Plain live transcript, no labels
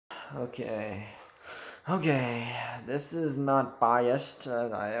Okay. Okay. This is not biased.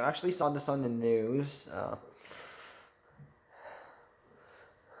 I actually saw this on the news.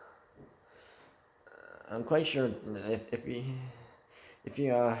 I'm quite sure if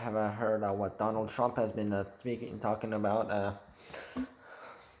you have heard what Donald Trump has been talking about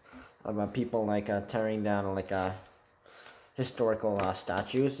people like tearing down like historical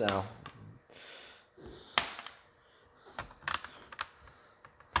statues.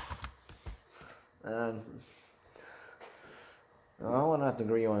 Um, I won't have to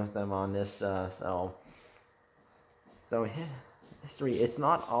agree with them on this. So history, it's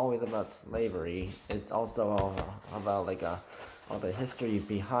not always about slavery. It's also about like all the history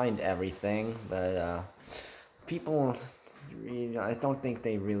behind everything. But people, I don't think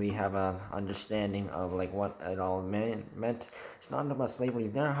they really have an understanding of like what it all meant. It's not about slavery.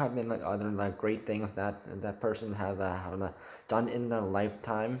 There have been like other like great things that person has done in their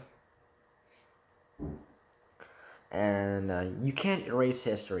lifetime. And you can't erase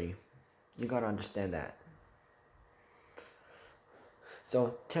history. You gotta understand that.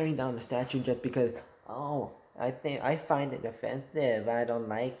 So tearing down the statue just because, oh, I find it offensive. I don't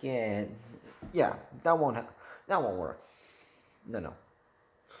like it. Yeah, that won't work. No.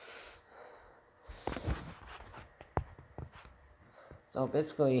 So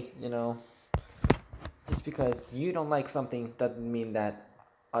basically, just because you don't like something doesn't mean that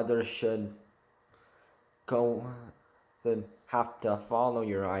others should have to follow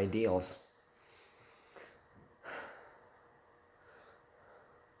your ideals.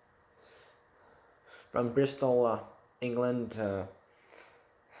 From Bristol, England, to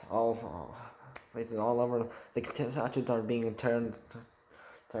all places all over, the statues are being torn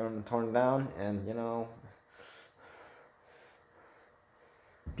down, and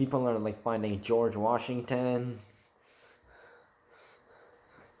people are like finding George Washington,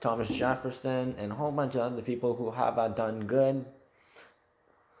 Thomas Jefferson, and a whole bunch of other people who have done good.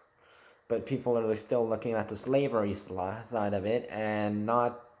 But people are still looking at the slavery side of it and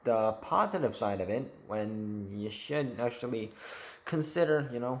not the positive side of it, when you should actually consider,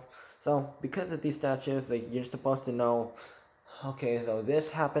 So because of these statues, like, you're supposed to know, okay, so this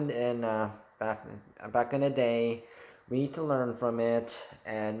happened in back in the day. We need to learn from it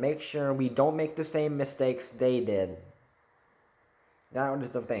and make sure we don't make the same mistakes they did. That was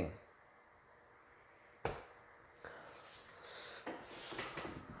the thing.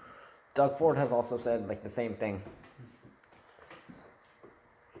 Doug Ford has also said like the same thing.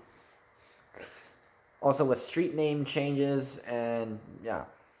 Also with street name changes and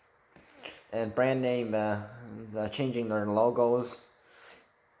brand name changing their logos.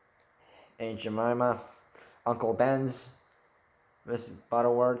 Aunt Jemima, Uncle Ben's, Miss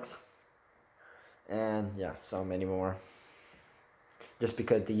Butterworth, and so many more. Just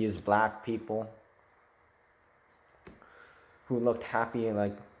because they use black people who looked happy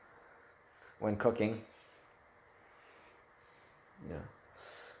like when cooking.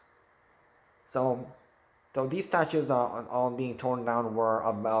 So these statues are all being torn down were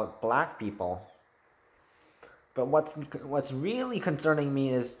about black people. But what's really concerning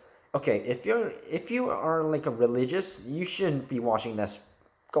me is, okay, if you are like a religious, you shouldn't be watching this.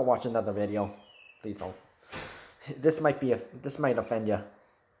 Go watch another video, please don't. This might offend you.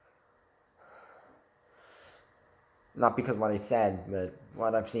 Not because of what I said, but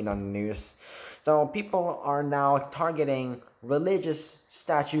what I've seen on the news. So people are now targeting religious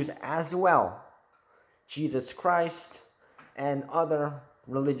statues as well. Jesus Christ and other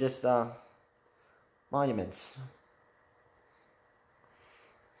religious monuments.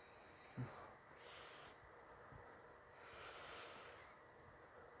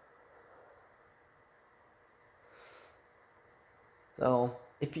 So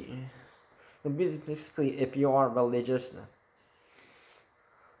basically, if you are religious,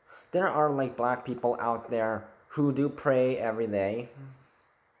 there are like black people out there who do pray every day.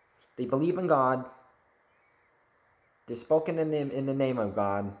 They believe in God. They spoke in the name of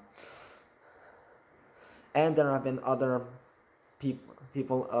God. And there have been other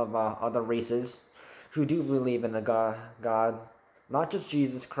people of other races who do believe in a God, not just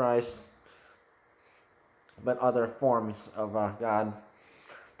Jesus Christ, but other forms of God.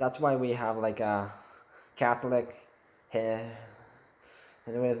 That's why we have like a Catholic,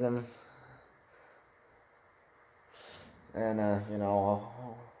 Hinduism, and a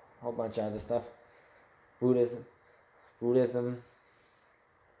whole bunch of other stuff. Buddhism.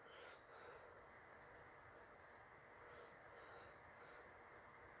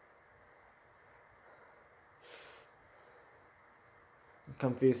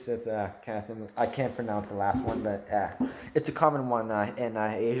 Confucius, I can't pronounce the last one, but it's a common one in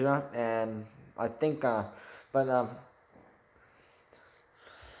Asia, and I think,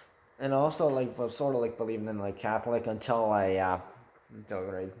 and also like was sort of like believing in like Catholic until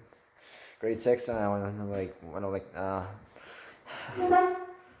until grade 6, and I went like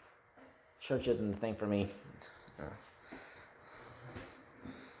church isn't the thing for me.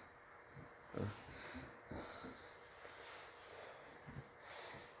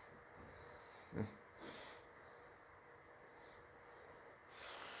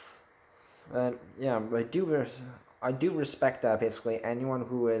 Yeah, I do respect basically anyone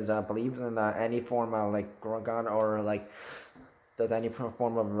who is believes in any form of like God or like does any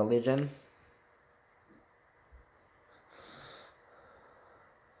form of religion.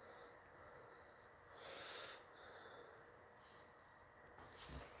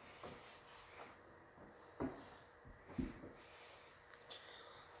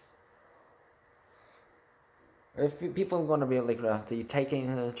 If people are going to be like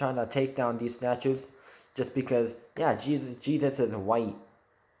trying to take down these statues, just because Jesus is white,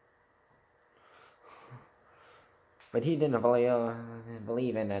 but he didn't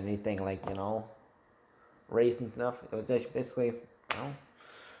believe in anything like race and stuff. It was just basically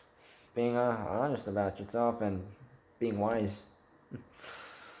being honest about yourself and being wise.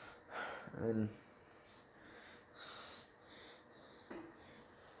 And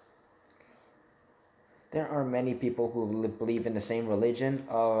there are many people who believe in the same religion,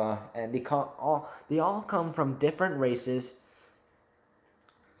 and they all come from different races.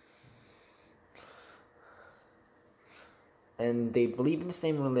 And they believe in the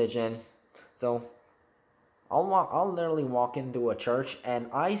same religion, so I'll literally walk into a church and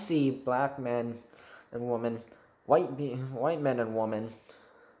I see black men and women, white men and women,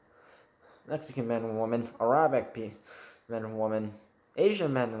 Mexican men and women, Arabic men and women,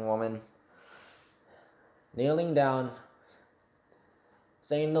 Asian men and women, kneeling down,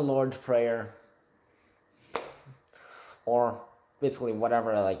 saying the Lord's Prayer, or basically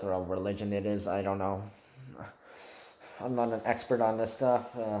whatever like religion it is. I don't know. I'm not an expert on this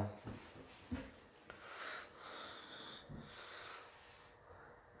stuff.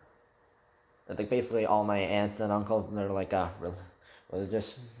 I think basically all my aunts and uncles, they're like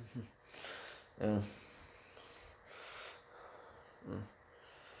religious. And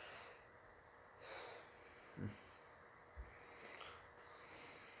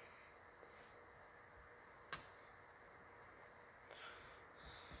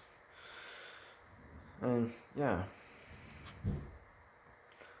yeah,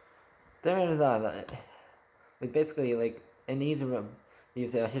 there's like basically like in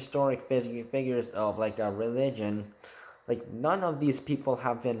these historic figures of like a religion, like none of these people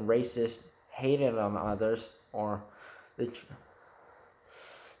have been racist, hated on others, or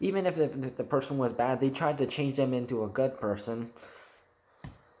even if the person was bad, they tried to change them into a good person.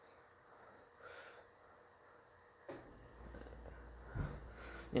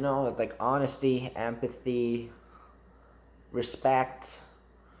 Like honesty, empathy, respect,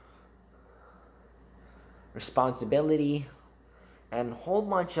 responsibility, and a whole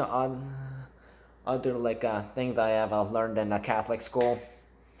bunch of other like things I have learned in a Catholic school.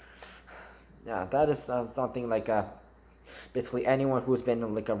 Yeah, that is something like basically anyone who's been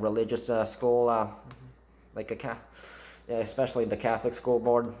in like a religious school, like especially the Catholic school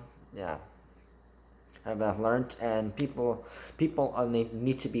board, yeah, have learned, and people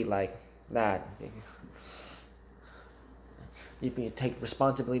need to be like that. You take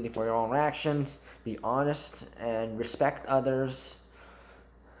responsibility for your own actions, be honest, and respect others,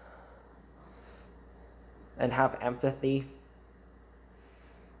 and have empathy.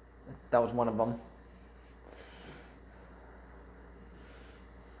 That was one of them.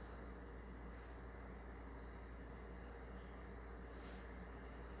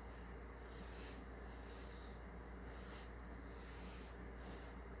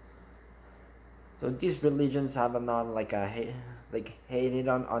 So these religions have not like hated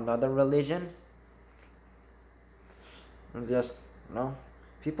on another religion. And just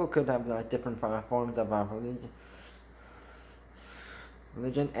people could have different forms of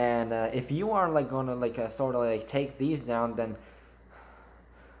religion, and if you are like gonna like sort of like take these down, then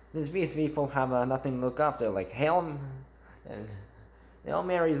these people have nothing to look after. Like Hail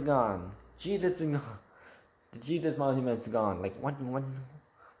Mary's gone. Jesus is gone. The Jesus monument's gone. Like what you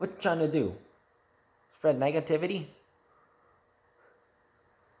trying to do? Spread negativity?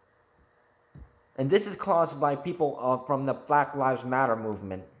 And this is caused by people from the Black Lives Matter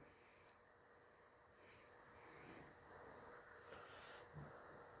movement.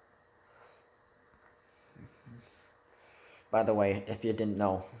 by the way, if you didn't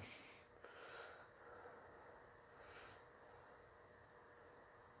know.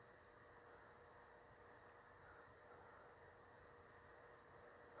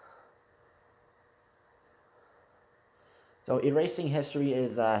 So erasing history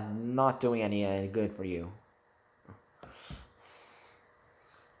is not doing any good for you.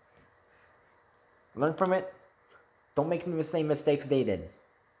 Learn from it. Don't make the same mistakes they did.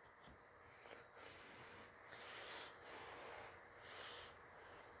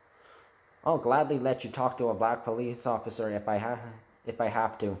 I'll gladly let you talk to a black police officer if I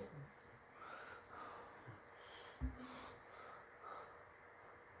have to.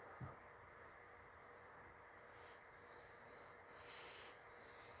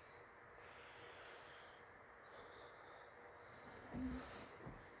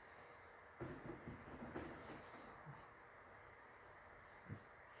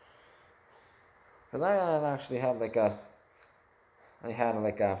 Cause I actually had like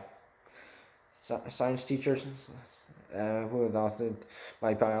a science teacher who was also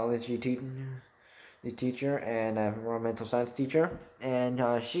my biology teacher and environmental science teacher, and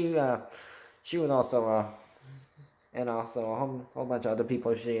she was also and also a whole bunch of other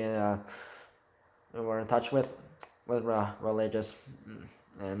people she were in touch with religious,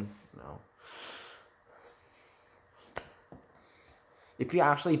 and you know, if you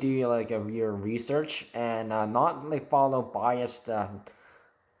actually do like your research and not like follow biased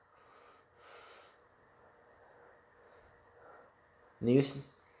news,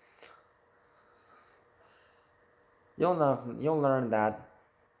 you'll learn that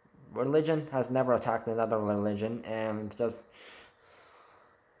religion has never attacked another religion, and just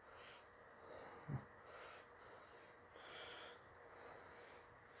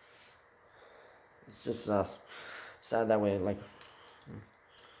it's just sad that way. Like,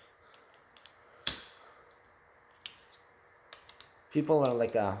 people are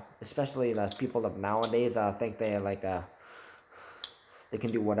like especially the people of nowadays think they like they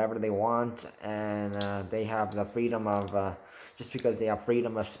can do whatever they want, and they have the freedom of just because they have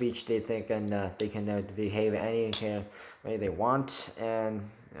freedom of speech, they think and they can behave any way they want, and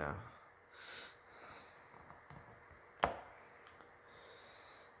yeah.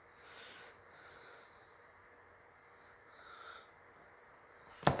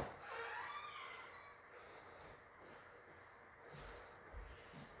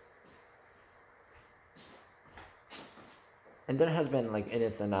 And there has been like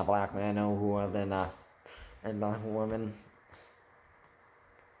innocent black men who have been and black women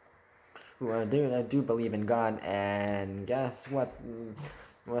who do believe in God, and guess what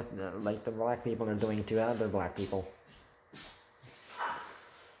like the black people are doing to other black people,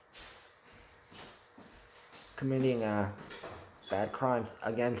 committing bad crimes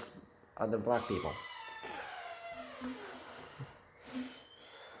against other black people.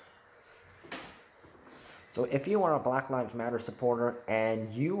 So if you are a Black Lives Matter supporter and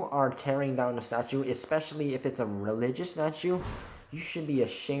you are tearing down a statue, especially if it's a religious statue, you should be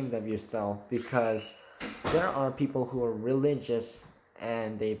ashamed of yourself, because there are people who are religious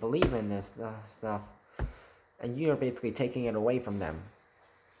and they believe in this stuff, and you are basically taking it away from them,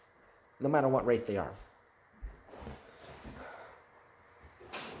 no matter what race they are.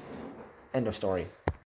 End of story.